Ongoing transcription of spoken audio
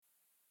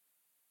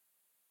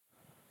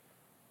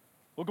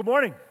Well, good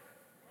morning.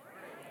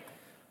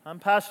 I'm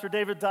Pastor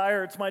David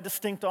Dyer. It's my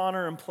distinct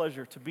honor and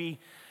pleasure to be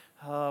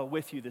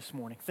with you this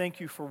morning. Thank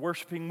you for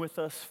worshiping with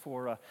us,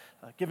 for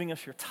giving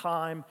us your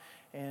time,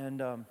 and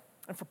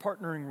for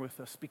partnering with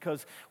us.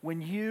 Because when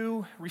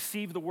you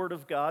receive the Word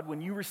of God,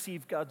 when you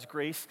receive God's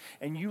grace,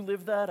 and you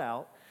live that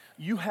out,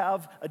 you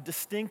have a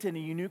distinct and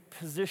a unique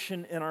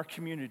position in our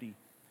community.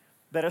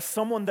 That as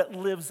someone that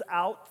lives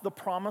out the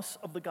promise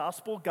of the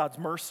gospel, God's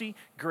mercy,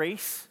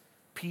 grace,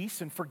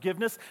 peace, and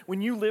forgiveness,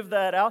 when you live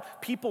that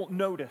out, people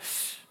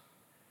notice.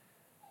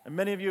 And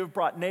many of you have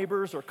brought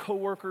neighbors or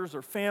coworkers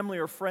or family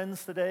or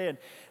friends today,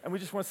 and we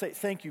just want to say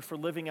thank you for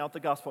living out the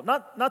gospel.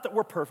 Not that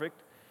we're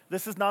perfect.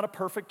 This is not a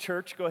perfect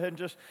church. Go ahead and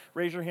just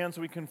raise your hand so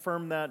we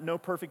confirm that. No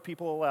perfect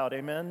people allowed.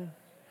 Amen?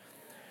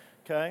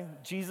 Okay?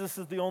 Jesus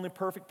is the only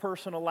perfect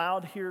person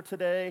allowed here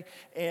today,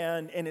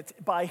 and it's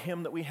by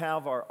him that we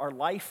have our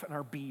life and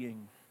our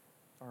being.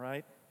 All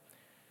right?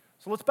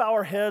 So let's bow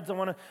our heads. I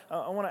want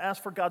to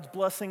ask for God's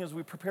blessing as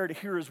we prepare to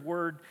hear his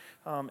word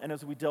and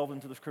as we delve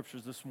into the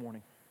scriptures this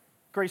morning.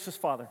 Gracious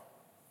Father,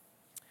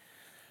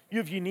 you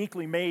have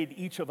uniquely made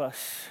each of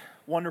us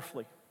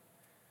wonderfully,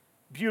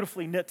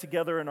 beautifully knit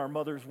together in our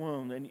mother's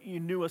womb, and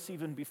you knew us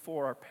even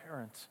before our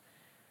parents.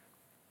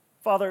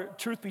 Father,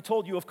 truth be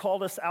told, you have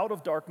called us out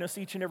of darkness,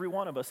 each and every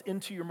one of us,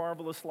 into your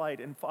marvelous light.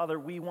 And Father,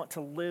 we want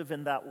to live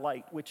in that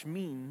light, which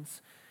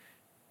means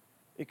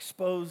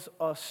expose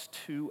us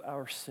to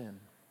our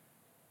sin.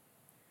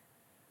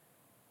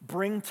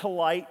 Bring to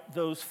light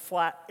those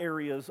flat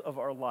areas of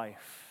our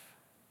life.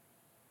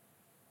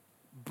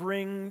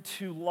 Bring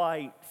to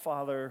light,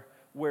 Father,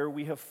 where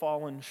we have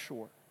fallen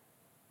short.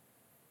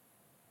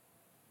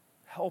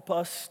 Help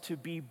us to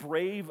be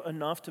brave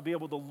enough to be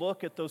able to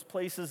look at those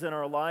places in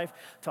our life,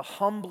 to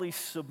humbly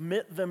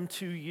submit them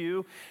to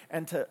you,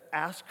 and to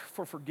ask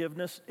for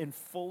forgiveness in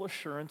full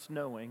assurance,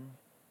 knowing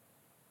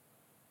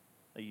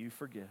that you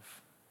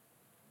forgive.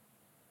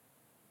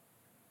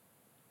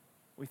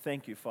 We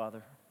thank you,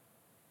 Father,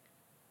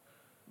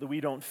 that we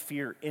don't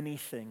fear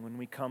anything when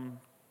we come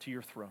to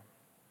your throne.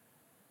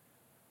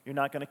 You're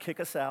not going to kick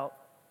us out.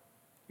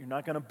 You're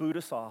not going to boot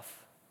us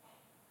off.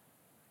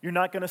 You're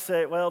not going to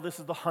say, well, this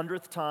is the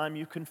 100th time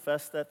you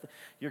confess that.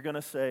 You're going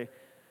to say,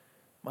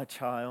 my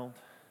child,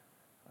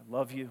 I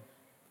love you,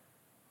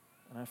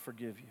 and I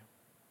forgive you.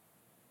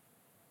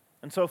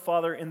 And so,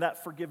 Father, in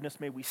that forgiveness,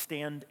 may we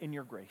stand in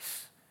your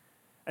grace.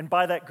 And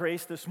by that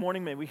grace this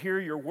morning, may we hear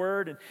your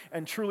word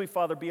and truly,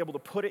 Father, be able to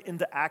put it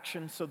into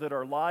action so that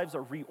our lives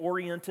are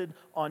reoriented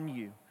on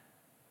you.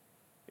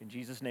 In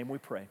Jesus' name we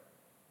pray.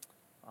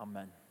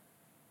 Amen.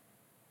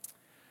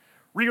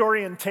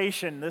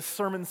 Reorientation, this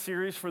sermon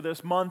series for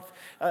this month.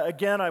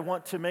 Again, I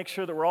want to make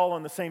sure that we're all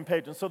on the same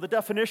page. And so the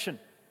definition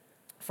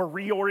for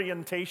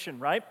reorientation,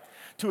 right?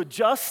 To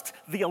adjust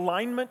the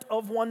alignment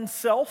of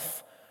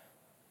oneself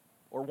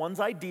or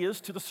one's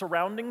ideas to the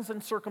surroundings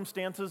and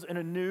circumstances in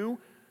a new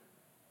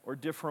or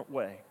different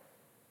way.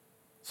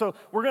 So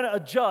we're going to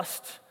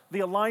adjust the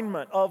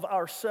alignment of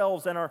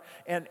ourselves and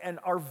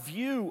our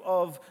view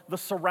of the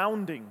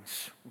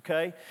surroundings,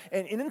 okay?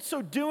 And in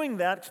so doing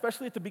that,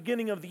 especially at the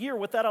beginning of the year,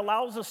 what that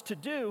allows us to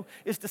do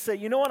is to say,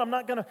 you know what, I'm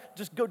not going to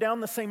just go down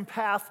the same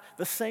path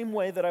the same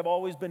way that I've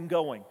always been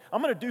going.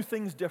 I'm going to do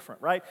things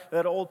different, right?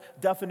 That old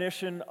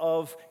definition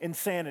of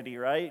insanity,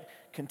 right?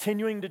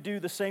 Continuing to do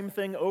the same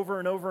thing over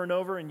and over and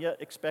over and yet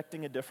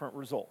expecting a different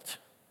result.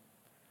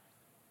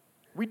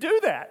 We do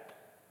that.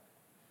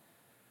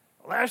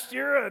 Last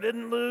year, I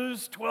didn't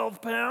lose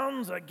 12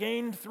 pounds. I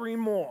gained 3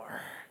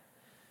 more.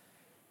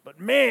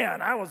 But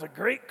man, I was a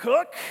great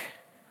cook.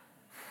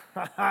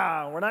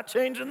 We're not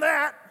changing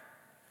that.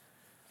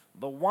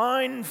 The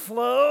wine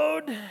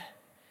flowed,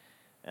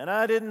 and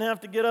I didn't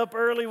have to get up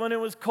early when it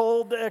was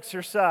cold to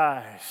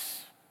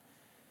exercise.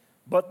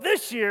 But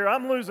this year,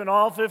 I'm losing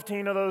all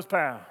 15 of those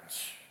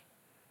pounds.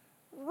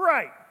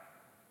 Right.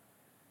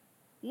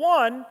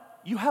 One,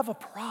 you have a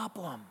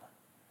problem.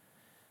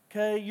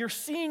 Okay, you're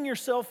seeing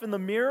yourself in the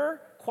mirror,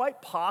 quite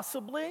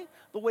possibly,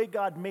 the way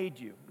God made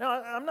you. Now,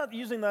 I'm not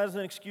using that as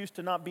an excuse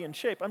to not be in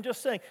shape. I'm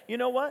just saying, you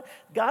know what?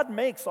 God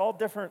makes all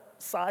different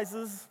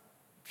sizes,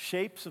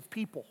 shapes of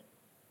people,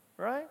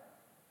 right?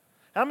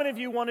 How many of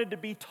you wanted to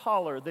be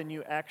taller than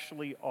you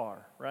actually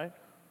are, right?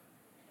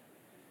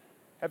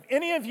 Have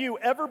any of you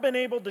ever been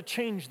able to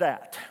change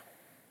that?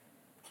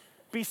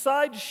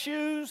 Besides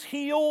shoes,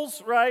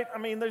 heels, right? I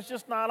mean, there's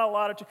just not a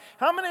lot of...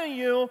 How many of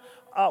you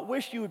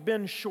wish you had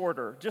been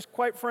shorter? Just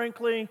quite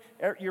frankly,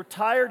 you're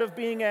tired of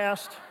being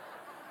asked.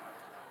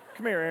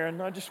 Come here, Aaron.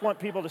 I just want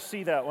people to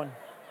see that one.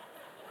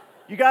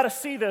 You got to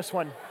see this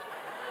one.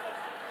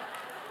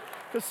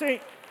 Because see,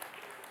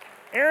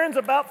 Aaron's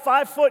about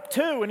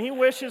 5'2", and he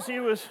wishes he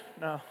was...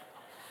 No.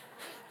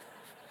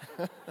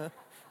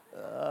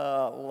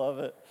 Love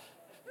it.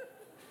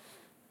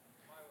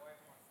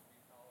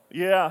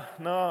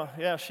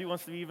 Yeah, she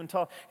wants to be even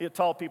tall.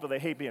 Tall people, they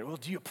hate being, well,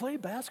 do you play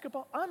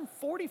basketball? I'm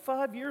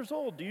 45 years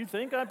old. Do you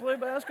think I play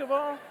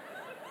basketball?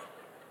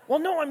 Well,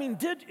 no, I mean,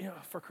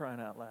 for crying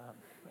out loud.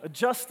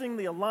 Adjusting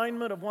the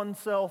alignment of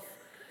oneself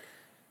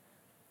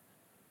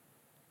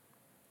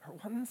or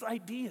one's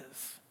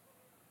ideas.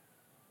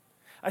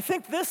 I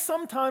think this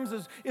sometimes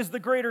is the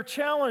greater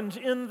challenge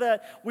in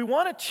that we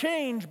want to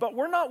change, but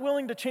we're not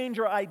willing to change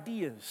our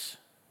ideas.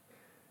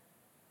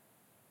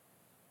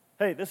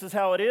 Hey, this is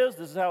how it is,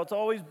 this is how it's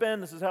always been,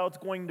 this is how it's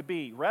going to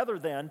be, rather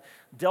than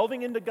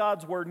delving into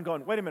God's Word and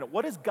going, wait a minute,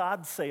 what does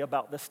God say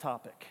about this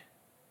topic?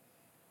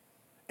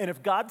 And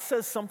if God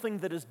says something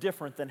that is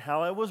different than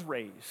how I was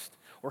raised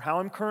or how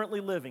I'm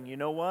currently living, you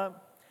know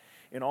what?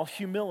 In all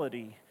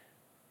humility,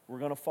 we're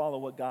going to follow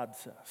what God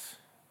says.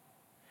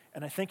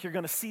 And I think you're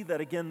going to see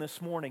that again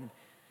this morning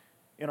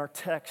in our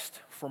text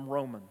from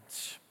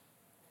Romans.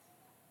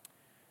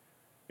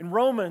 In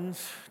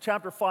Romans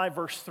chapter 5,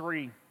 verse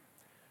 3,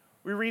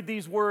 we read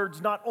these words,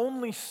 "Not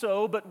only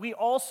so, but we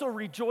also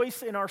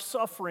rejoice in our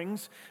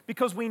sufferings,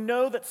 because we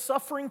know that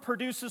suffering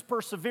produces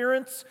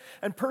perseverance,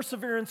 and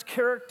perseverance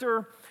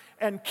character,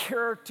 and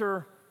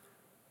character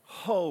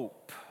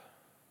hope."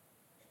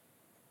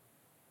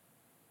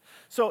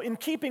 So in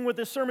keeping with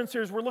this sermon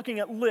series, we're looking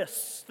at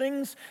lists,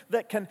 things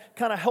that can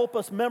kind of help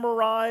us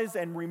memorize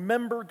and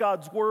remember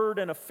God's Word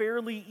in a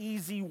fairly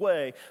easy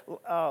way.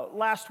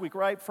 Last week,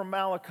 right, from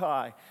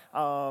Malachi,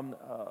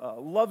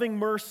 loving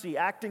mercy,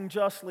 acting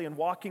justly, and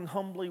walking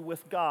humbly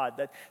with God.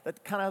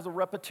 That kind of has a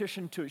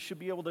repetition to it. You should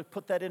be able to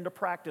put that into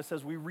practice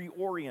as we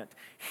reorient.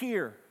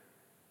 Here,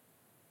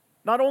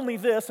 not only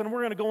this, and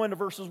we're going to go into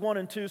verses 1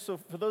 and 2, so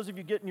for those of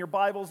you getting your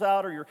Bibles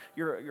out or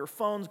your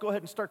phones, go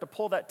ahead and start to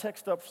pull that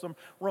text up from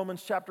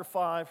Romans chapter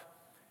 5.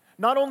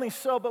 Not only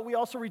so, but we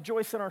also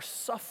rejoice in our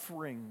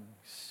sufferings.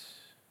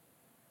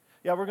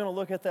 Yeah, we're going to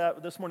look at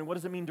that this morning. What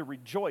does it mean to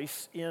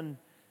rejoice in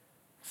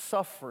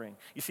suffering?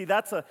 You see,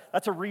 that's a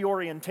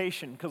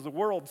reorientation, because the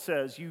world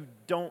says you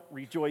don't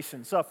rejoice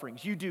in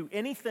sufferings. You do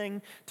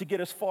anything to get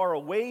as far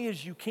away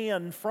as you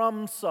can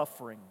from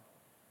suffering.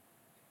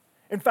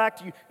 In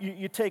fact,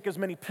 you take as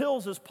many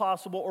pills as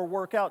possible or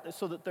work out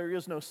so that there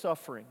is no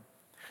suffering.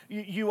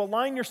 You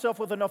align yourself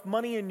with enough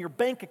money in your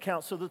bank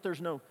account so that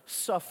there's no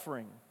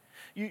suffering.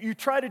 You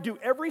try to do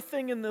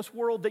everything in this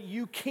world that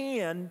you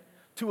can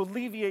to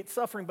alleviate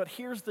suffering, but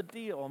here's the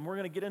deal, and we're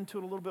going to get into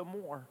it a little bit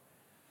more.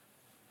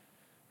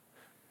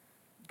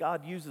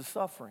 God uses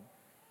suffering.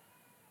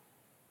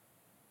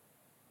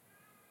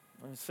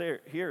 And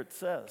here it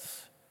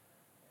says,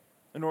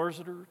 in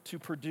order to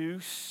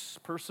produce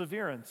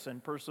perseverance,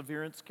 and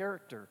perseverance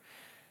character,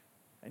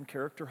 and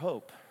character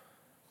hope.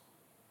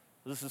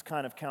 This is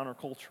kind of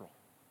countercultural.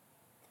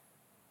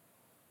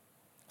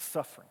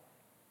 Suffering.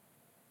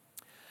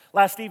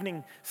 Last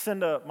evening,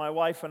 Cinda, my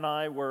wife, and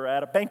I were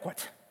at a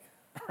banquet,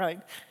 right?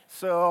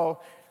 So,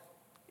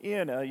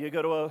 you know, you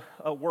go to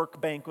a work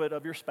banquet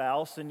of your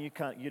spouse, and you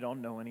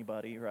don't know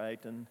anybody,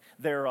 right? And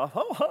they're off,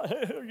 oh,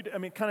 hi, I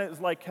mean, kind of is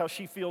like how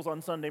she feels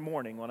on Sunday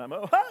morning when I'm,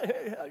 oh, hi,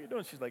 hey, how you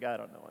doing? She's like, I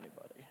don't know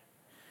anybody.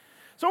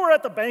 So we're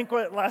at the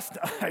banquet last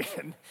night,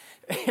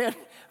 and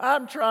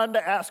I'm trying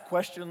to ask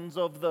questions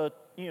of the,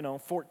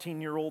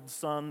 14-year-old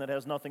son that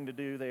has nothing to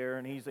do there,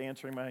 and he's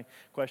answering my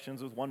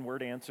questions with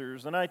one-word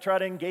answers. And I try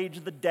to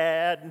engage the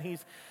dad, and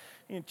he's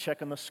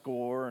checking the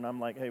score, and I'm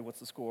like, hey, what's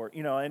the score?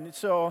 And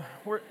so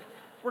we're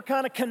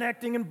kind of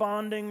connecting and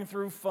bonding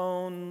through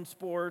phone,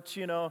 sports,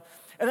 And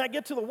I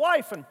get to the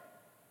wife, and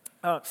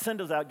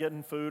Cinda's out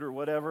getting food or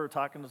whatever,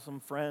 talking to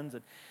some friends.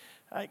 And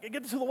I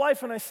get to the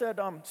wife, and I said,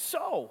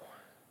 so,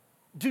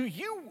 do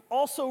you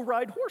also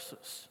ride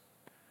horses?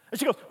 And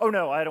she goes, oh,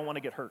 no, I don't want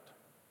to get hurt.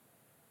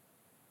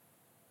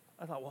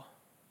 I thought, well,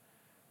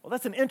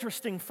 that's an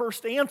interesting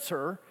first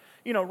answer,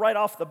 right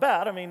off the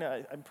bat. I mean,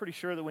 I'm pretty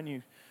sure that when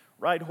you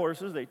ride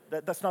horses,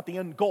 that's not the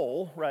end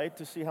goal, right,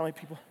 to see how many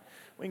people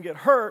we can get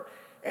hurt.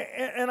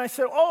 And I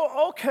said,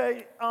 oh,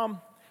 okay.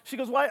 She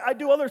goes, well, I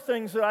do other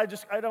things that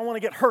I don't want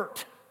to get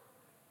hurt.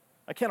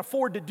 I can't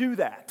afford to do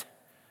that.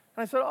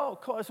 And I said, oh,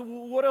 cool. I said,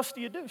 well, what else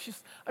do you do? She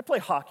said, I play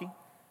hockey.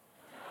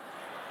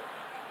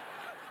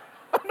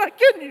 I'm not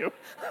kidding you.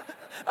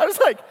 I was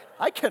like,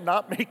 I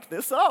cannot make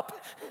this up.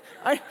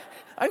 I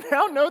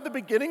now know the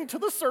beginning to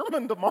the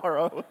sermon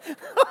tomorrow.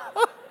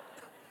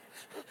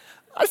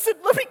 I said,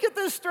 let me get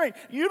this straight.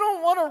 You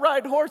don't want to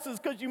ride horses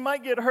because you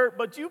might get hurt,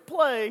 but you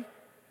play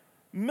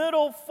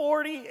middle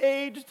 40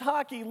 aged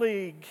hockey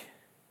league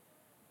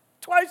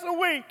twice a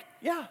week.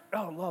 Yeah,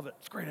 oh, love it.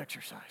 It's great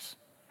exercise.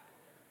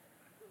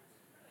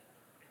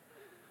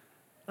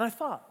 And I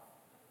thought,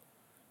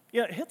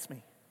 it hits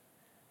me.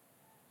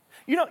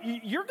 You're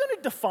going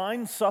to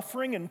define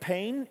suffering and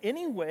pain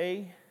any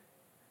way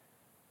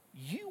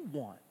you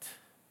want.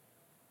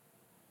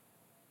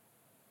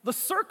 The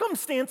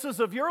circumstances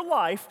of your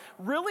life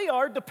really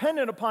are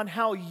dependent upon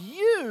how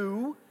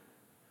you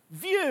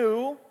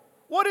view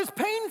what is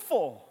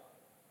painful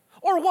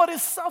or what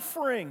is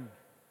suffering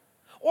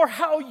or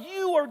how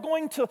you are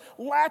going to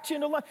latch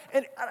into life.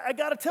 And I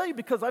got to tell you,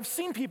 because I've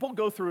seen people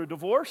go through a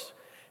divorce,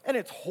 and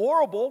it's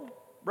horrible,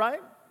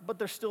 right? But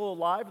they're still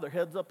alive, their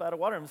head's up out of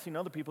water. I've seen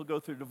other people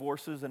go through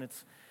divorces, and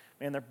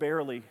they're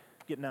barely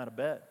getting out of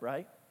bed,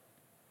 right?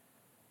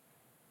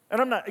 And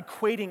I'm not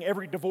equating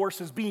every divorce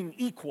as being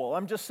equal.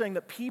 I'm just saying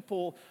that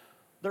people,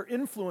 they're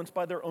influenced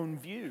by their own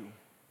view.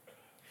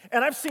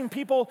 And I've seen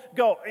people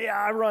go, yeah,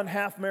 I run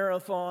half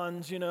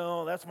marathons,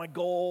 that's my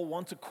goal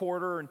once a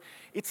quarter, and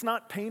it's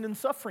not pain and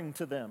suffering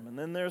to them. And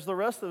then there's the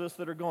rest of us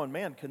that are going,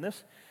 man, can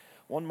this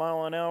 1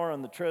 mile an hour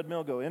on the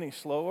treadmill go any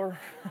slower?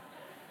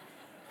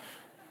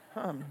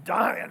 I'm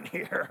dying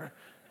here,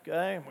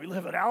 okay? We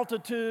live at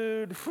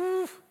altitude,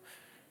 whew.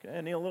 Okay,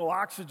 I need a little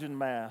oxygen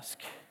mask.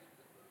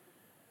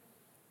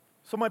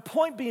 So my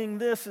point being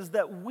this is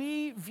that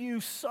we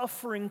view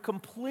suffering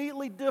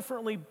completely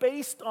differently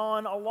based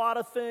on a lot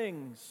of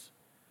things.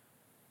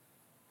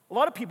 A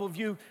lot of people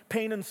view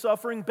pain and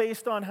suffering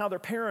based on how their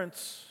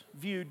parents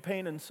viewed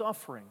pain and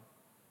suffering.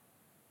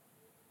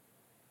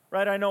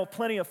 Right? I know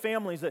plenty of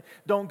families that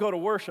don't go to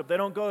worship. They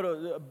don't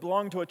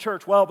belong to a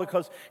church. Well,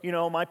 because,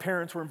 my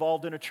parents were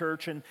involved in a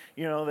church and,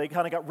 they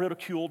kind of got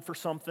ridiculed for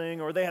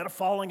something, or they had a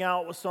falling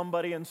out with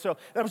somebody, and so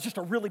that was just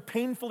a really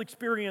painful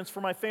experience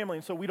for my family,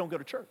 and so we don't go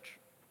to church.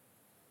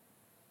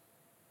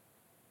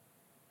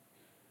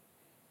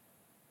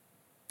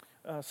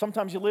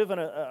 Sometimes you live in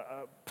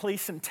a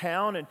place in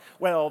town and,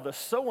 well, the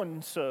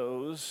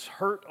so-and-sos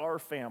hurt our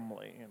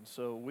family, and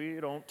so we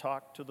don't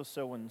talk to the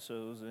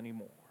so-and-sos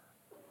anymore.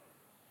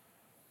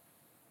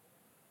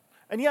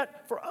 And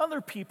yet, for other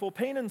people,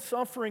 pain and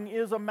suffering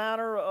is a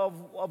matter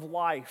of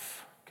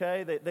life,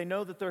 okay? They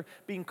know that they're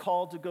being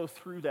called to go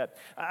through that.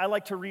 I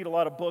like to read a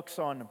lot of books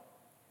on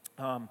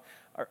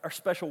our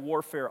special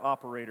warfare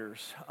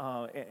operators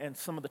and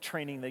some of the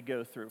training they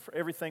go through. For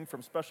everything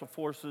from special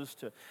forces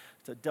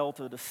to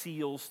Delta to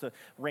SEALs to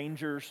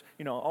Rangers,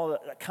 all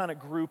that kind of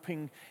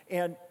grouping.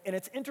 And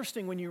it's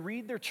interesting when you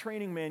read their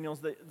training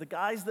manuals, the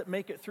guys that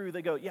make it through,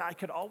 they go, yeah, I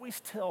could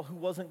always tell who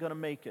wasn't going to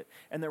make it.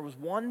 And there was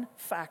one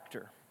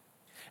factor.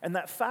 And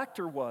that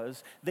factor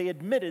was they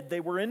admitted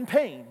they were in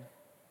pain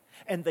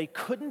and they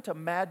couldn't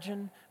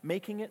imagine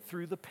making it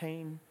through the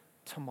pain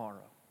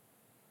tomorrow.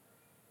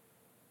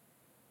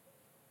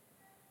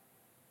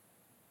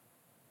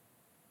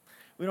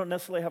 We don't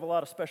necessarily have a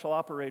lot of special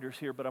operators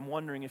here, but I'm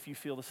wondering if you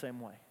feel the same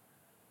way.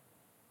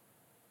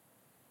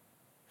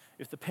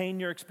 If the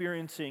pain you're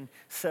experiencing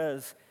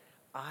says,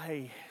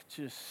 I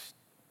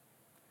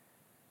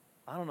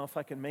don't know if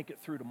I can make it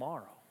through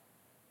tomorrow.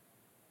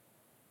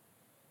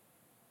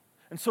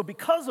 And so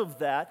because of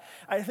that,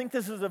 I think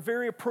this is a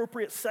very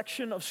appropriate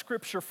section of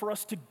Scripture for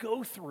us to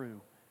go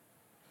through.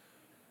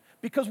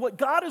 Because what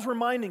God is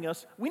reminding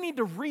us, we need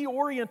to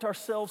reorient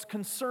ourselves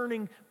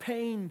concerning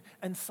pain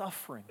and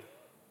suffering.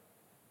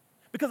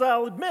 Because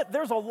I'll admit,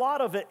 there's a lot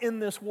of it in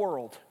this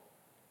world.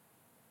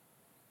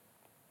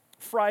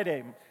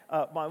 Friday,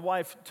 my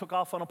wife took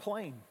off on a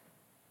plane.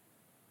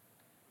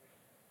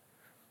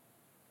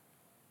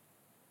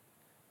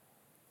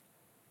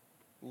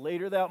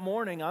 Later that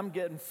morning, I'm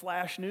getting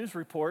flash news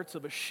reports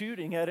of a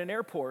shooting at an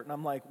airport, and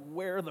I'm like,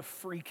 where the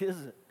freak is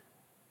it?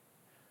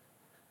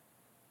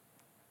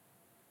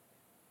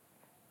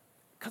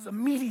 Because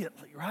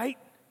immediately, right?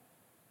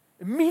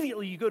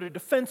 Immediately you go to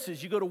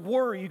defenses, you go to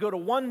worry, you go to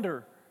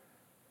wonder.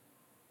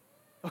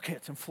 Okay,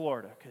 it's in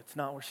Florida. Okay, it's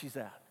not where she's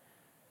at.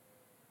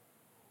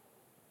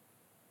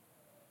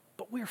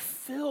 But we're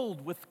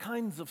filled with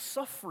kinds of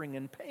suffering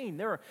and pain.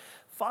 There are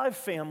 5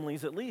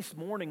 families at least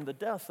mourning the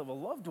death of a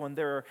loved one.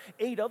 There are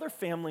 8 other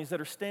families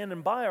that are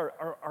standing by.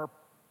 Our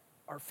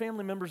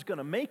family member's going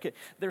to make it.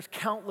 There's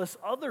countless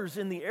others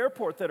in the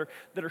airport that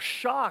are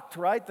shocked,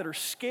 right? That are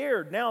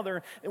scared. Now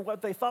they're in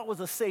what they thought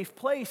was a safe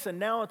place, and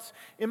now it's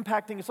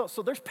impacting us all.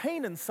 So there's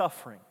pain and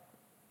suffering.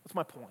 That's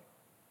my point.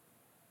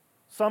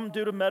 Some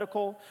due to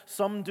medical,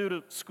 some due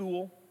to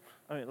school.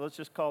 I mean, let's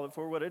just call it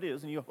for what it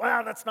is. And you go,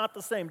 wow, that's not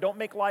the same. Don't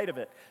make light of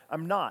it.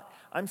 I'm not.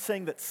 I'm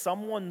saying that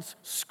someone's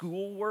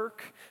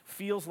schoolwork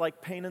feels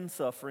like pain and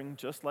suffering,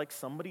 just like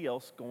somebody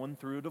else going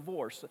through a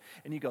divorce.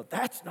 And you go,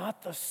 that's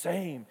not the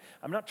same.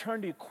 I'm not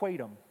trying to equate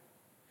them.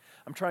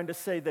 I'm trying to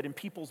say that in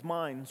people's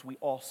minds, we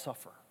all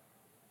suffer.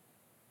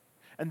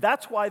 And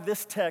that's why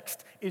this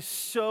text is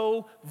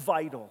so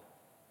vital.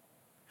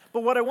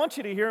 But what I want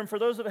you to hear, and for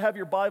those that have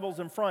your Bibles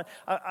in front,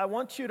 I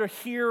want you to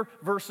hear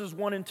verses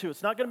 1 and 2.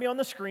 It's not going to be on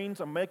the screens.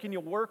 I'm making you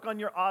work on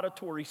your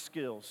auditory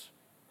skills.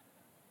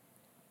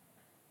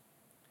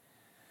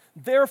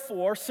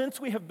 Therefore, since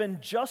we have been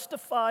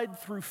justified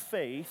through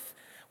faith,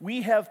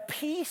 we have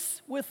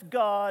peace with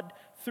God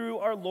through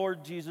our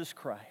Lord Jesus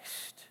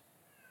Christ.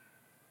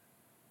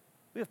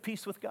 We have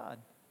peace with God.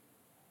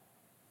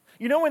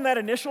 You know, in that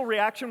initial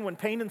reaction when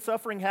pain and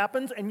suffering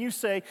happens, and you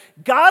say,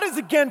 God is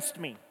against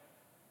me,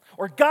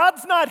 or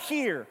God's not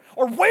here,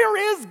 or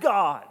where is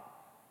God?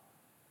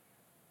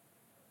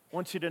 I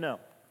want you to know,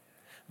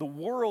 the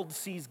world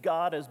sees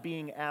God as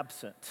being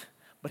absent,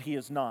 but He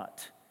is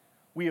not.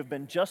 We have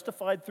been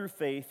justified through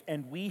faith,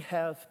 and we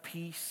have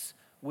peace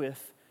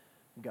with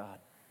God.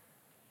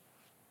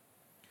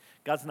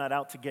 God's not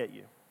out to get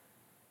you.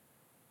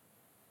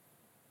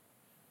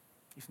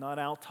 He's not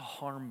out to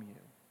harm you.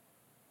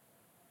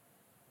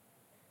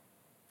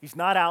 He's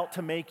not out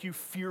to make you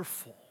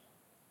fearful.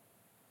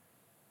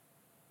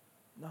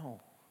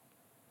 No.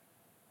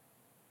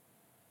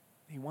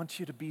 He wants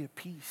you to be at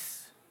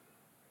peace.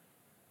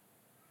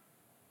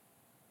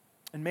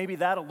 And maybe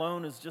that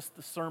alone is just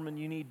the sermon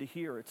you need to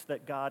hear. It's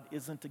that God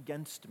isn't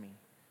against me.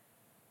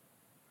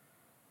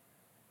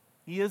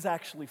 He is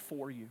actually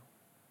for you.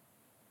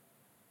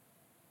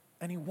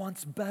 And He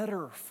wants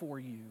better for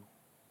you.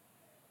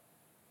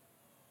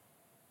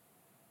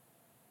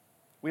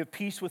 We have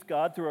peace with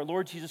God through our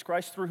Lord Jesus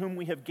Christ, through whom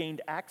we have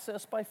gained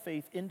access by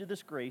faith into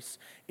this grace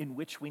in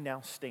which we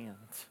now stand.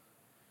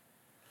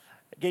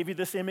 I gave you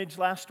this image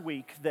last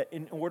week that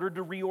in order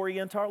to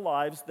reorient our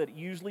lives, that it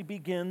usually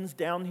begins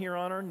down here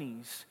on our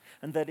knees,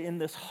 and that in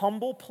this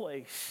humble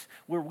place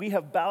where we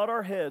have bowed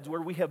our heads,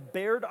 where we have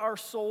bared our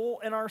soul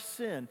and our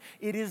sin,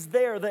 it is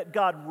there that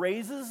God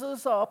raises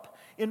us up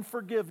in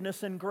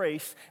forgiveness and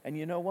grace, and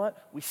you know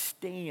what? We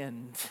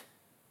stand.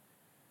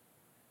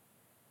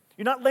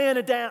 You're not laying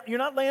down, you're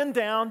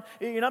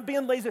not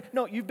being lazy.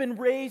 No, you've been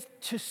raised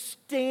to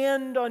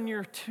stand on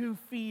your 2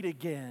 feet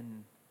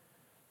again.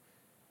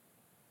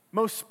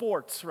 Most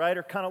sports, right,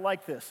 are kind of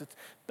like this. It's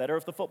better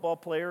if the football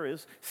player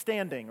is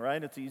standing,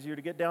 right? It's easier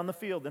to get down the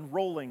field than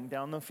rolling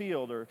down the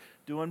field or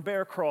doing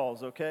bear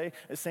crawls, okay?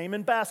 The same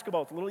in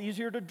basketball. It's a little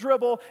easier to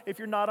dribble if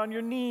you're not on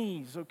your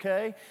knees,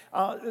 okay?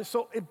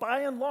 So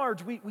by and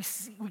large, we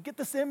get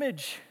this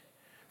image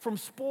from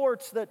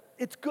sports that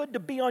it's good to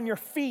be on your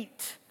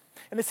feet.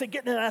 And they say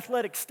get in an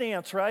athletic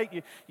stance,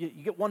 right? You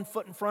get one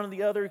foot in front of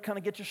the other, you kind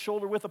of get your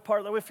shoulder width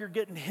apart. That way if you're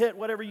getting hit,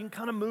 whatever, you can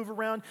kind of move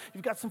around.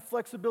 You've got some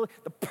flexibility.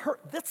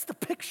 That's the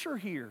picture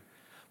here.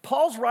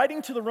 Paul's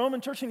writing to the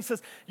Roman church and he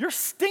says, you're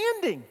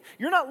standing.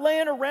 You're not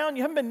laying around.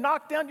 You haven't been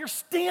knocked down. You're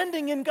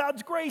standing in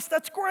God's grace.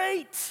 That's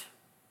great.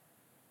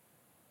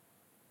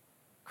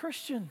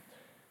 Christian,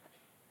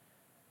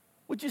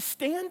 would you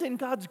stand in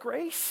God's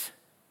grace?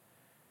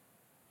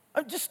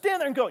 Just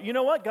stand there and go, you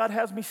know what? God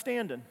has me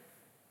standing.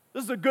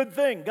 This is a good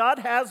thing. God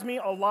has me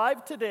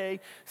alive today,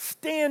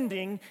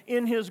 standing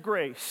in His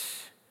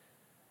grace.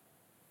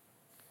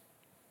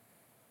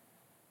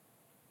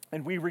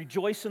 And we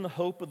rejoice in the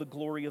hope of the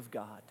glory of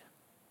God.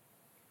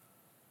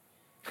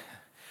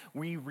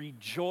 We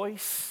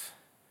rejoice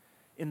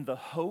in the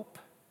hope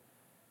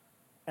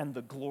and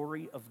the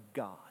glory of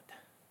God.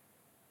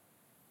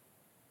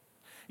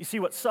 You see,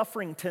 what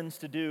suffering tends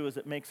to do is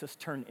it makes us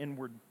turn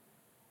inward.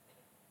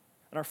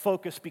 And our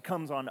focus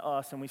becomes on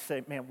us, and we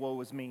say, man,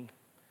 woe is me.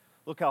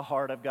 Look how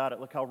hard I've got it.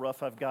 Look how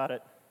rough I've got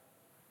it.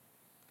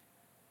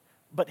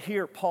 But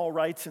here Paul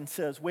writes and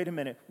says, wait a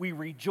minute, we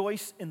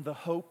rejoice in the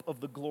hope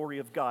of the glory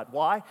of God.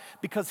 Why?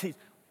 Because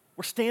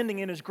we're standing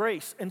in His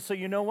grace. And so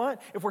you know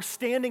what? If we're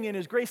standing in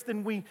His grace,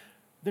 then we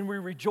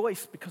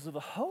rejoice because of the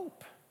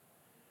hope.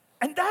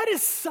 And that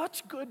is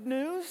such good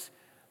news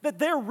that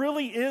there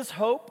really is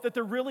hope, that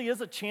there really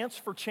is a chance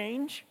for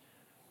change.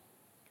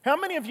 How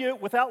many of you,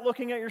 without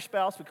looking at your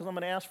spouse, because I'm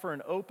going to ask for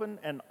an open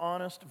and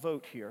honest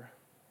vote here,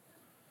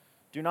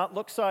 do not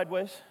look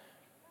sideways.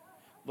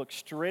 Look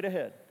straight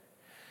ahead.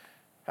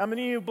 How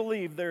many of you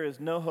believe there is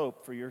no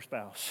hope for your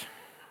spouse?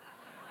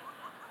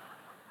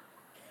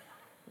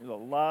 There's a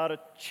lot of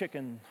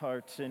chicken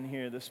hearts in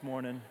here this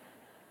morning.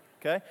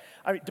 Okay?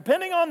 I mean,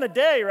 depending on the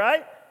day,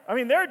 right? I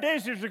mean, there are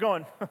days you're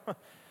going,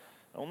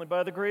 only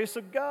by the grace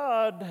of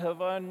God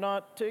have I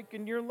not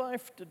taken your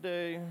life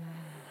today.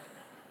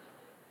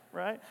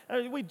 Right?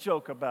 I mean, we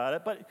joke about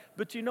it,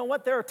 but you know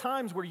what? There are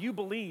times where you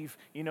believe,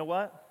 you know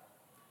what?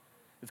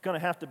 It's going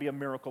to have to be a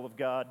miracle of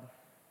God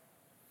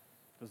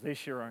because they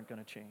sure aren't going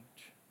to change.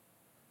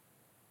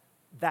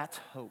 That's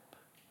hope.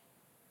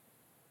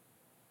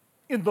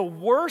 In the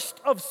worst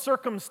of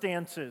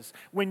circumstances,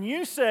 when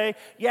you say,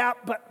 yeah,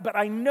 but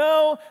I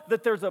know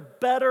that there's a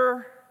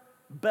better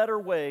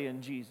way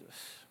in Jesus,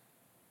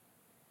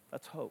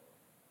 that's hope.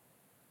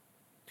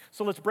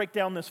 So let's break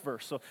down this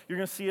verse. So you're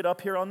going to see it up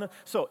here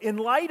so in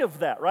light of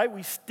that, right,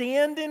 we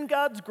stand in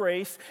God's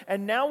grace,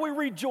 and now we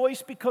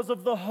rejoice because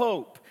of the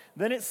hope.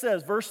 Then it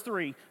says, verse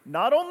 3,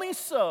 not only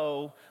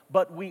so,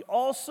 but we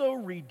also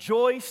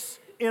rejoice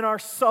in our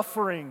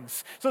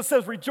sufferings. So it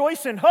says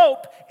rejoice in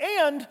hope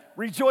and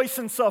rejoice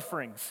in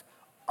sufferings.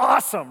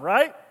 Awesome,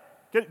 right?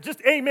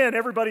 Just amen,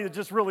 everybody that's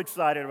just really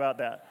excited about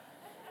that.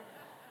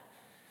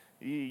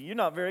 You're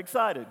not very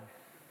excited.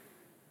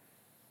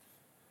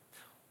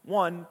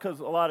 One,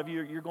 because a lot of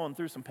you, you're going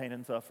through some pain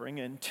and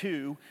suffering. And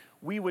two,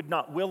 we would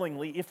not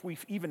willingly, if we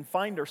even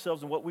find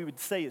ourselves in what we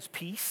would say is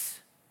peace,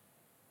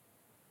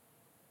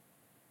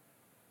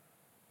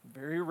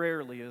 very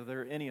rarely are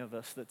there any of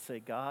us that say,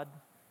 God,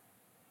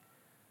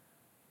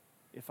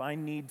 if I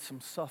need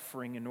some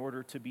suffering in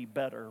order to be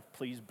better,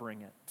 please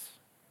bring it.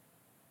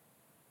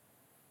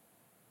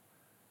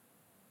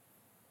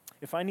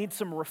 If I need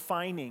some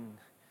refining,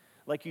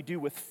 like you do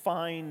with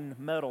fine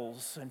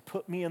metals, and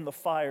put me in the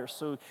fire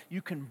so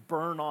you can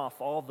burn off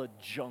all the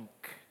junk,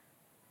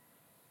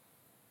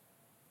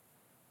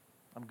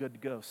 I'm good to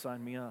go.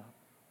 Sign me up.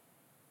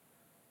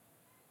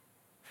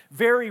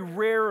 Very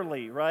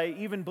rarely, right,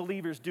 even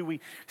believers, do we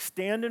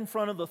stand in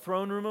front of the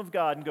throne room of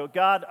God and go,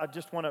 God, I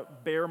just want to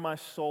bare my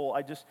soul.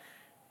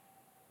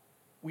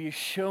 Will you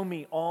show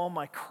me all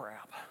my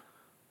crap?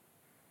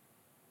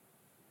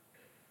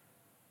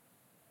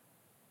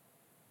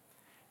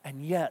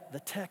 And yet, the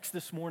text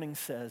this morning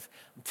says,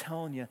 I'm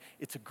telling you,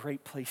 it's a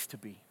great place to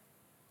be,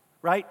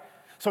 right?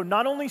 So,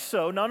 not only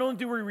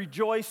do we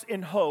rejoice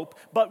in hope,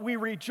 but we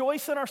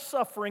rejoice in our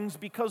sufferings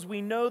because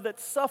we know that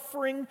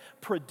suffering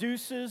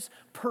produces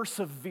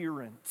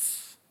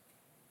perseverance.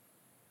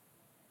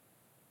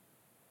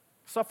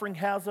 Suffering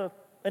has an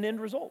end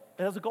result.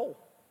 It has a goal.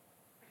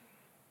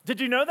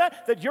 Did you know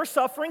that? That your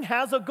suffering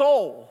has a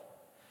goal.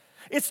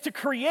 It's to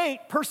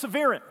create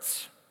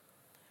perseverance.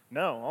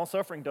 No, all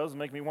suffering does is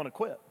make me want to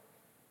quit.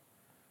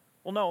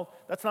 Well, no,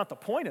 that's not the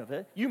point of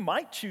it. You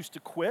might choose to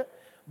quit,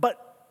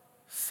 but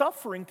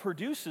suffering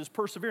produces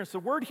perseverance. The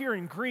word here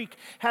in Greek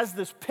has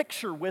this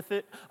picture with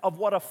it of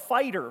what a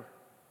fighter,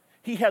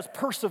 he has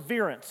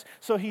perseverance.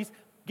 So he's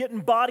getting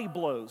body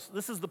blows.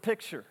 This is the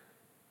picture.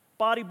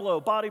 Body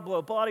blow, body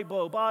blow, body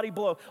blow, body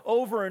blow,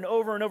 over and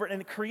over and over.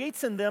 And it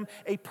creates in them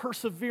a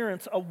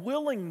perseverance, a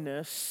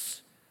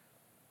willingness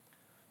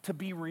to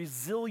be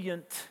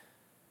resilient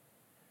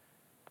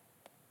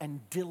and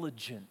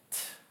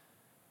diligent.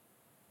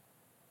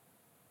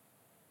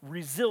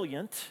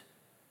 Resilient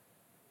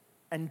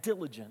and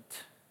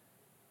diligent.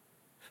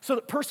 So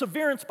that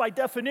perseverance, by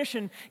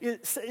definition,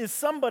 is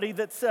somebody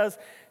that says,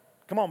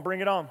 come on,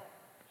 bring it on.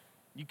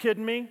 You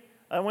kidding me?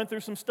 I went through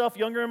some stuff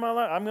younger in my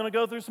life. I'm going to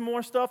go through some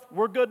more stuff.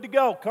 We're good to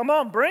go. Come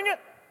on, bring it.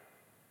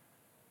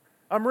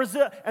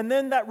 And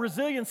then that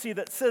resiliency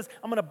that says,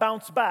 I'm going to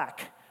bounce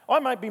back. Oh, I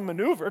might be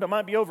maneuvered. I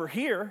might be over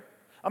here.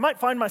 I might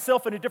find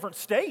myself in a different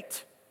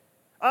state.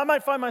 I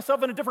might find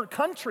myself in a different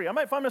country. I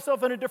might find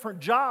myself in a different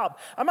job.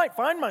 I might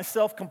find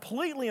myself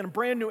completely in a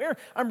brand new area.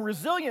 I'm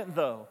resilient,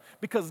 though,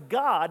 because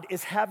God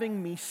is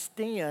having me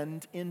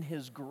stand in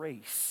His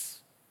grace.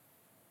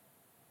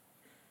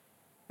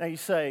 Now you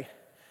say,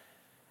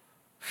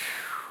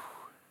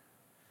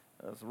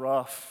 that was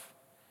rough.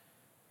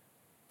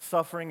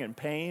 Suffering and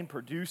pain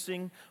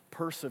producing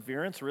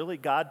perseverance. Really?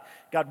 God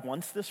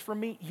wants this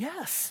from me?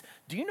 Yes.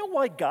 Do you know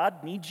why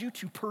God needs you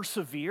to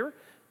persevere?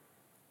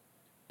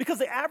 Because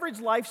the average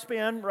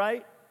lifespan,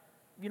 right?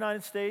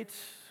 United States,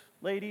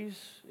 ladies,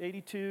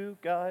 82,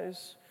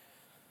 guys,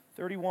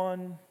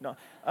 31, no,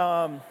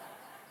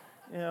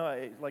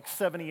 like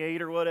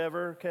 78 or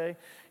whatever, okay?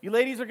 You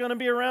ladies are going to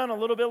be around a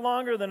little bit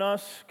longer than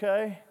us,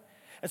 okay?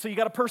 And so you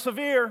got to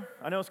persevere.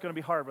 I know it's going to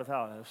be hard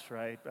without us,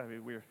 right? I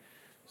mean, we're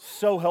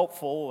so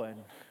helpful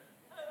and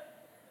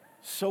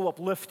so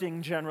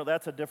uplifting general.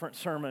 That's a different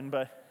sermon,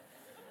 but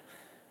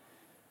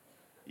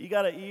you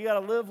got to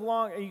live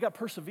long and you got to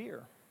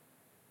persevere.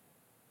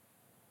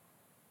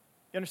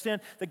 You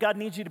understand that God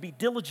needs you to be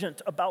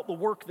diligent about the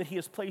work that He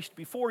has placed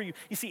before you.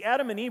 You see,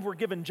 Adam and Eve were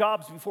given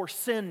jobs before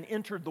sin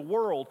entered the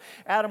world.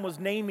 Adam was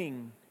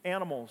naming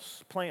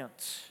animals,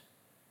 plants.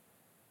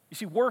 You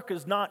see, work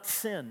is not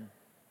sin.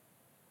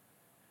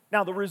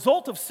 Now, the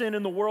result of sin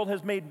in the world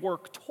has made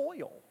work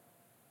toil.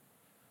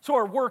 So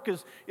our work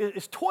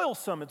is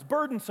toilsome, it's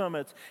burdensome,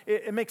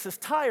 it makes us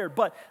tired.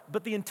 But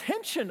the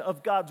intention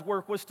of God's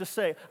work was to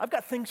say, I've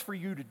got things for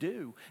you to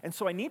do. And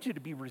so I need you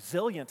to be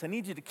resilient. I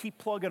need you to keep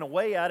plugging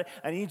away at it.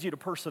 I need you to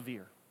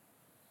persevere.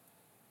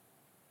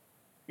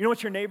 You know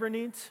what your neighbor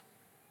needs?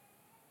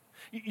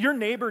 Your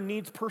neighbor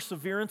needs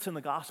perseverance in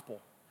the gospel.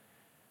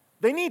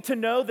 They need to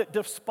know that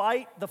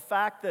despite the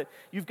fact that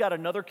you've got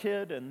another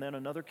kid and then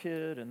another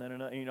kid and then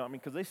another,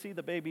 because they see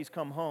the babies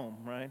come home,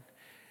 right?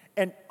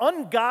 And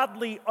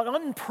ungodly,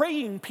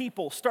 unpraying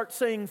people start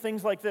saying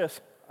things like this,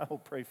 I will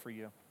pray for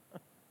you.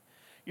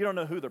 You don't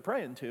know who they're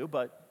praying to,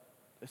 but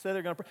they say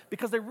they're going to pray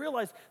because they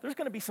realize there's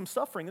going to be some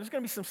suffering. There's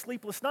going to be some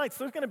sleepless nights.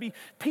 There's going to be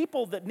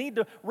people that need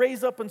to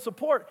raise up and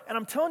support. And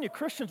I'm telling you,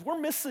 Christians, we're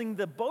missing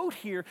the boat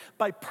here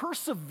by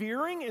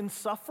persevering in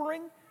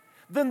suffering.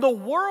 Then the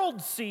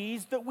world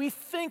sees that we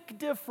think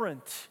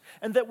different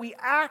and that we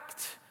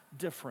act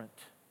different.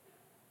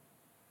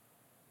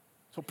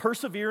 So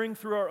persevering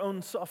through our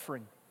own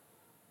suffering.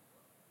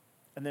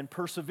 And then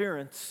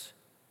perseverance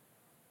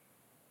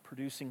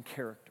producing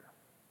character.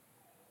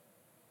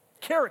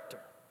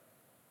 Character.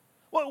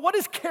 What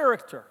is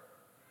character?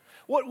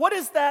 What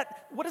is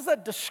that? What does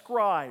that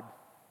describe?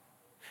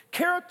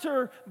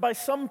 Character, by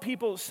some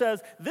people,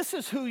 says this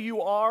is who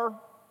you are,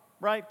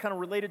 right? Kind of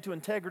related to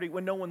integrity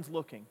when no one's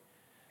looking.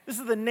 This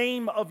is the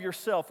name of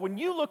yourself. When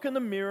you look in the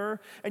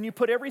mirror and you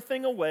put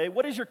everything away,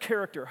 what is your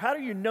character? How are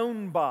you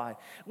known by?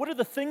 What are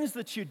the things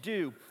that you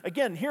do?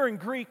 Again, here in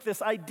Greek,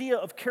 this idea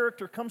of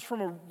character comes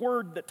from a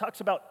word that talks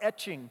about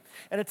etching.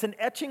 And it's an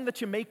etching that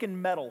you make in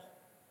metal.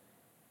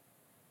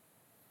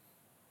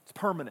 It's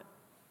permanent.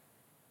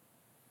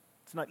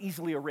 It's not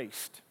easily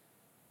erased.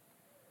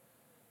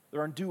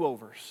 There aren't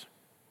do-overs.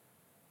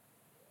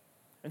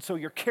 And so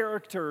your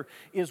character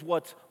is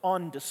what's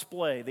on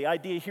display. The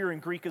idea here in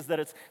Greek is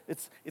that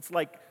it's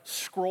like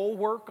scroll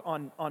work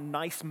on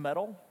nice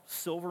metal,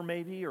 silver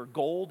maybe, or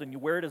gold, and you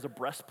wear it as a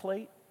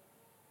breastplate.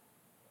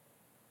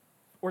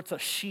 Or it's a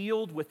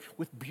shield with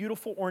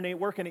beautiful ornate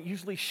work, and it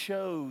usually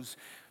shows,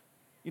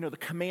 the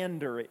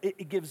commander.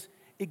 It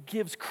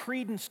gives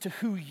credence to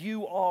who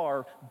you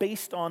are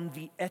based on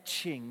the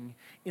etching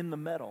in the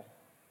metal.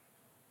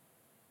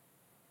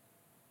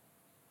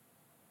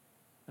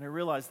 And I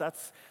realize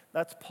that's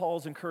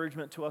Paul's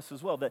encouragement to us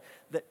as well, that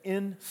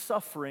in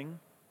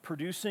suffering,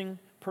 producing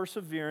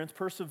perseverance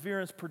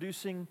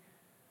producing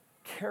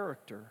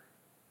character.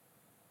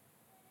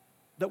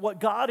 That what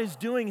God is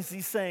doing is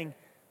he's saying,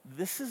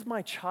 this is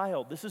my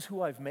child, this is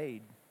who I've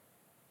made.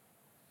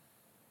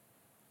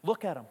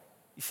 Look at them.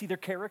 You see their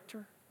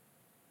character?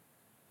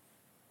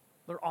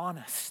 They're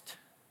honest,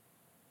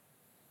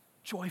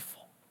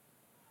 joyful,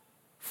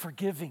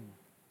 forgiving.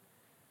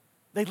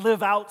 They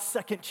live out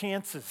second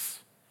chances.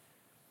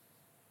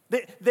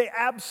 They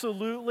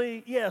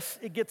absolutely, yes,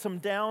 it gets them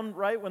down,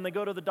 right, when they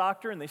go to the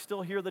doctor and they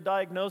still hear the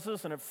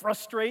diagnosis and it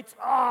frustrates.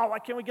 Oh, why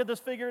can't we get this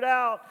figured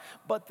out?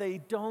 But they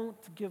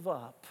don't give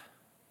up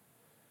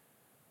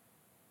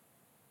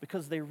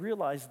because they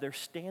realize they're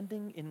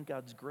standing in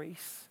God's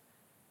grace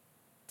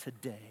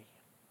today.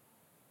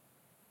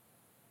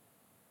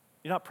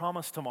 You're not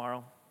promised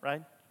tomorrow, right?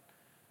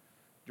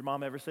 Did your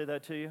mom ever say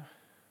that to you?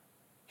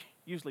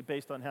 Usually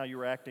based on how you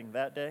were acting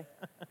that day.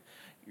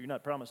 You're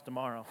not promised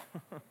tomorrow.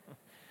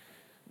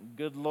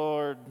 Good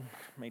Lord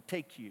may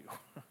take you.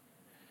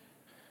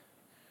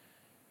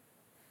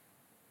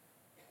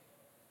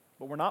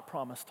 But we're not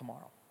promised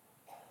tomorrow.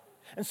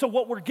 And so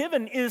what we're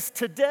given is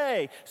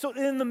today. So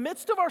in the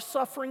midst of our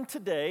suffering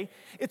today,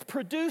 it's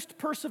produced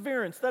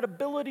perseverance, that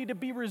ability to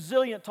be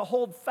resilient, to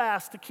hold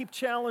fast, to keep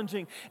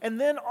challenging,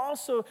 and then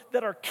also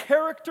that our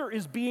character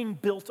is being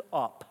built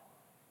up.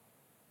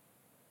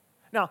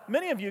 Now,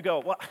 many of you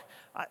go, well,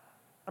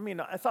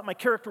 I thought my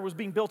character was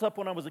being built up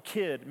when I was a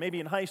kid,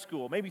 maybe in high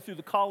school, maybe through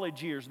the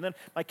college years, and then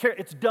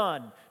it's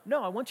done.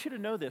 No, I want you to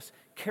know this.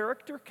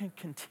 Character can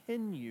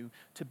continue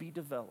to be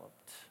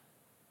developed.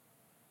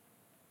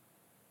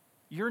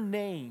 Your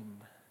name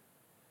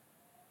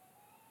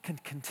can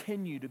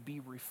continue to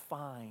be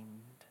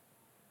refined.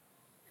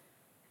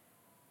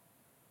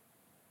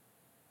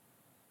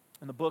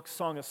 In the book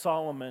Song of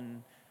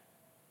Solomon,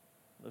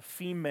 the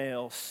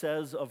female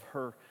says of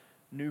her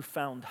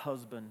newfound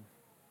husband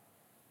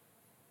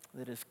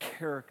that his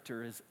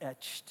character is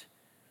etched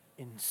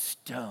in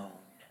stone.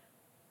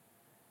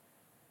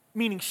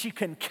 Meaning she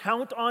can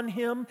count on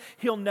him.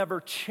 He'll never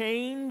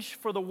change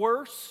for the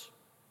worse.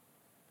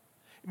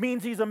 It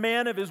means he's a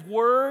man of his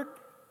word.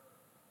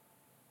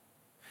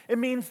 It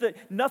means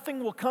that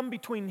nothing will come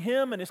between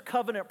him and his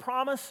covenant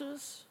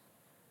promises.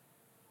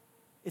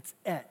 It's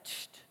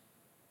etched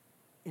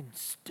in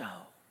stone.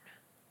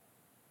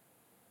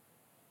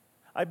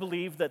 I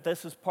believe that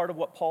this is part of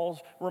what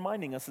Paul's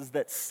reminding us, is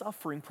that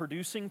suffering,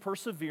 producing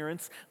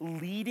perseverance,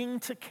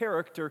 leading to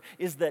character,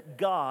 is that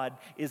God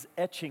is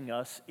etching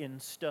us in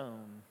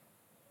stone.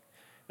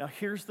 Now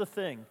here's the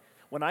thing.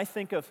 When I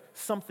think of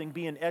something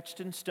being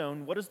etched in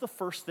stone, what is the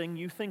first thing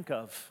you think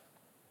of?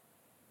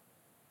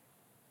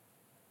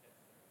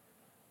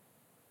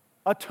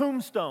 A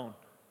tombstone,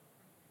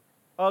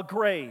 a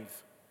grave.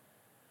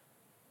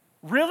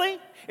 Really?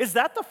 Is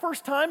that the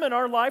first time in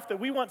our life that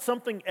we want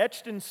something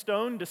etched in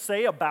stone to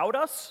say about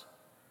us?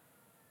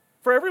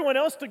 For everyone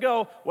else to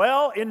go,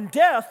 well, in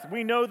death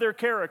we know their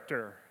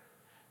character.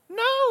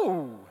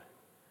 No.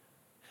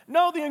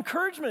 No, the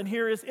encouragement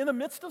here is in the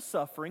midst of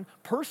suffering,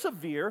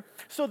 persevere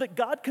so that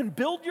God can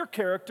build your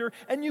character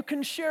and you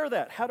can share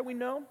that. How do we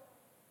know?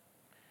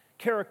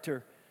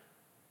 Character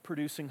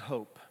producing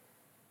hope.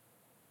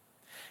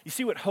 You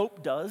see, what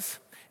hope does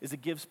is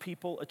it gives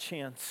people a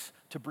chance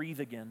to breathe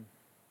again,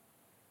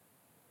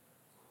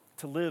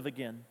 to live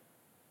again,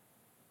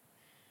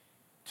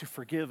 to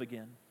forgive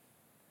again.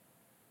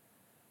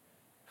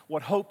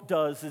 What hope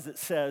does is it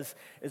says,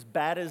 as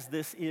bad as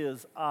this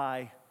is,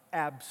 I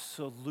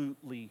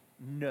absolutely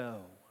know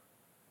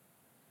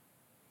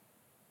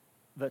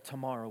that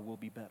tomorrow will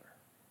be better.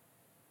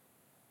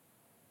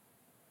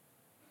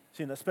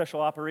 See, in the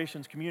special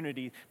operations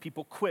community,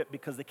 people quit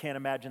because they can't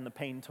imagine the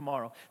pain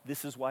tomorrow.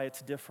 This is why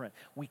it's different.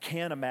 We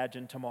can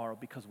imagine tomorrow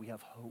because we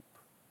have hope.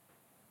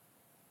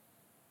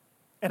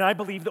 And I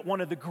believe that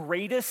one of the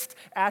greatest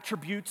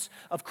attributes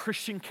of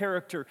Christian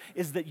character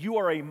is that you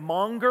are a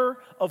monger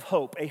of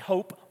hope, a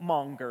hope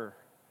monger.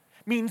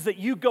 Means that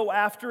you go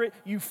after it,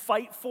 you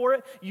fight for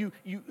it, you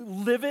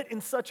live it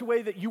in such a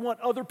way that you want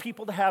other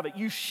people to have it.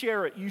 You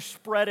share it, you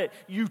spread it,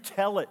 you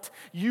tell it.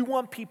 You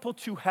want people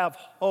to have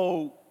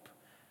hope.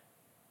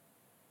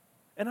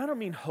 And I don't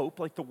mean hope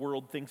like the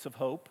world thinks of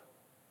hope.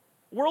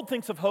 The world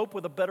thinks of hope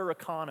with a better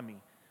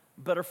economy,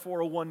 better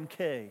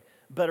 401k,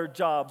 better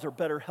jobs, or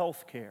better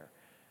health care.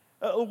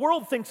 The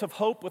world thinks of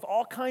hope with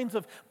all kinds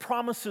of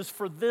promises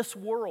for this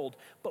world.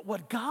 But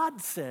what God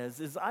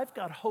says is, I've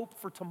got hope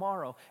for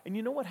tomorrow. And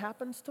you know what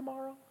happens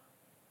tomorrow?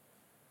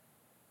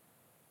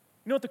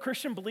 You know what the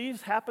Christian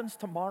believes happens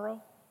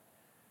tomorrow?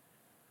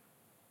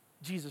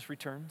 Jesus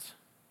returns.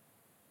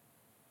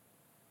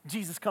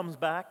 Jesus comes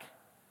back.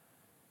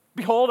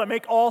 Behold, I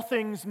make all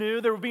things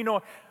new. There will be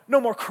no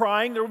more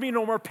crying. There will be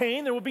no more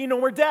pain. There will be no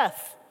more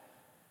death.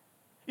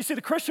 You see, the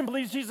Christian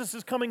believes Jesus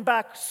is coming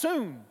back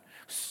soon.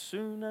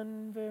 Soon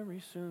and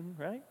very soon,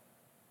 right?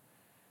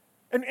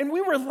 And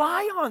we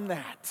rely on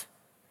that.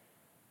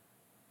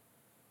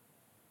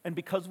 And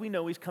because we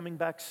know he's coming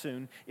back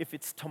soon, if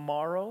it's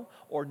tomorrow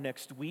or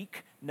next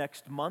week,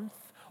 next month,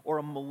 or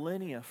a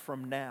millennia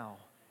from now,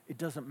 it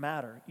doesn't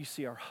matter. You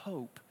see, our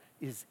hope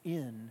is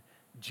in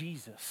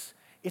Jesus.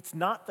 It's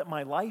not that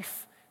my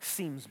life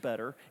seems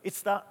better.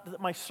 It's not that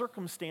my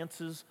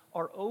circumstances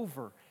are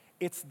over.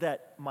 It's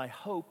that my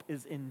hope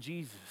is in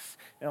Jesus.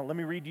 Now, let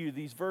me read you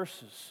these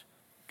verses.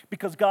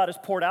 Because God has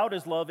poured out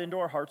his love into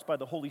our hearts by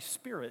the Holy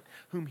Spirit,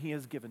 whom he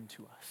has given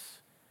to us.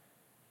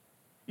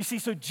 You see,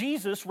 so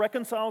Jesus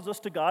reconciles us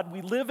to God.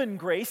 We live in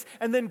grace.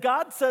 And then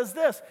God says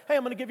this, hey,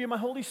 I'm going to give you my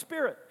Holy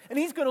Spirit. And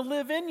he's going to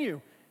live in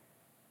you.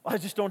 I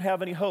just don't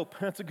have any hope.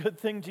 That's a good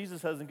thing.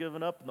 Jesus hasn't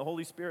given up, and the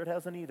Holy Spirit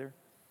hasn't either.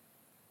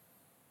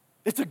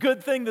 It's a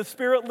good thing the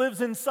Spirit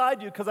lives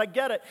inside you, because I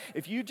get it.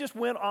 If you just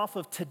went off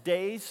of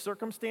today's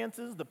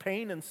circumstances, the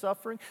pain and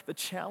suffering, the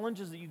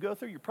challenges that you go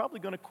through, you're probably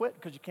going to quit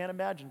because you can't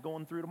imagine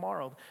going through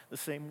tomorrow the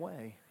same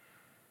way.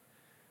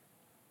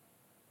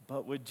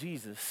 But with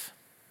Jesus,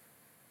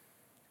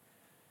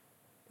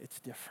 it's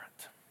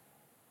different.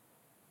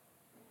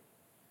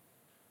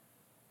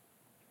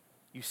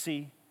 You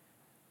see,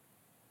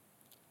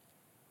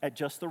 at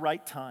just the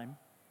right time,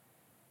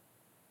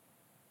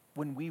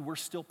 when we were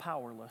still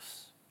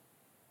powerless,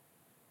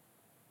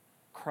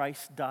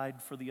 Christ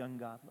died for the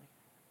ungodly.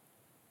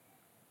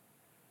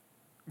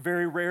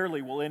 Very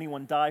rarely will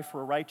anyone die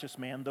for a righteous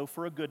man, though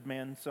for a good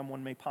man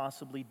someone may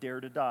possibly dare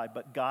to die.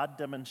 But God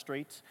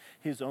demonstrates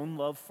his own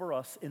love for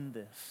us in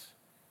this.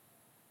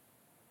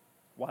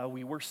 While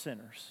we were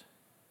sinners,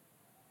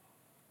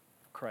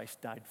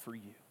 Christ died for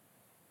you.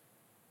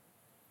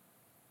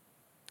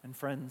 And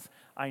friends,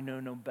 I know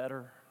no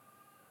better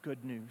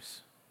good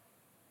news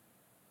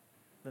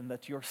than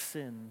that your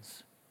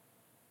sins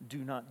do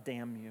not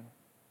damn you,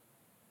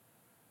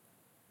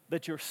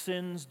 that your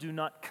sins do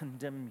not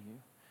condemn you,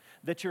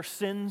 that your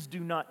sins do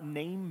not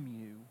name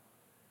you,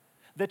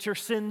 that your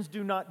sins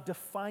do not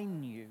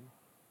define you,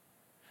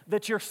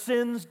 that your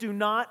sins do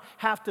not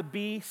have to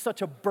be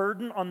such a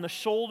burden on the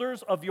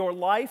shoulders of your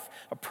life,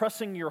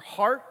 oppressing your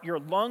heart, your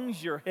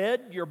lungs, your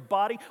head, your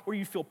body, where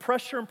you feel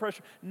pressure and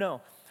pressure.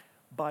 No,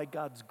 by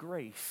God's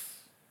grace,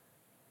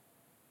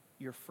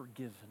 you're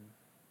forgiven.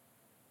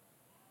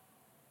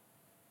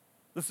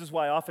 This is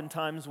why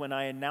oftentimes when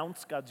I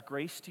announce God's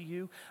grace to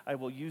you, I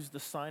will use the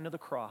sign of the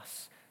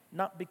cross.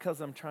 Not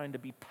because I'm trying to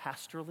be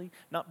pastorally,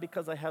 not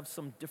because I have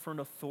some different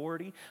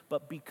authority,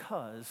 but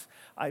because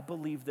I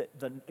believe that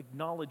the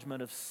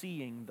acknowledgement of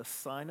seeing the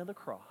sign of the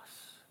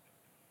cross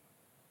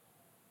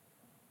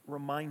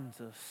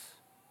reminds us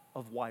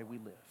of why we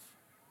live.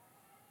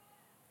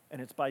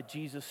 And it's by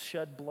Jesus'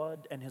 shed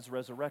blood and his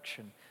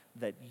resurrection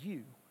that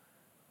you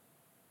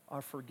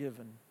are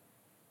forgiven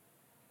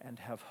and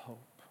have hope.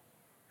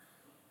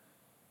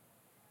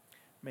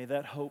 May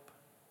that hope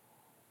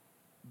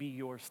be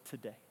yours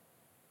today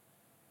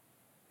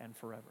and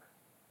forever.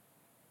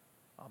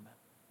 Amen.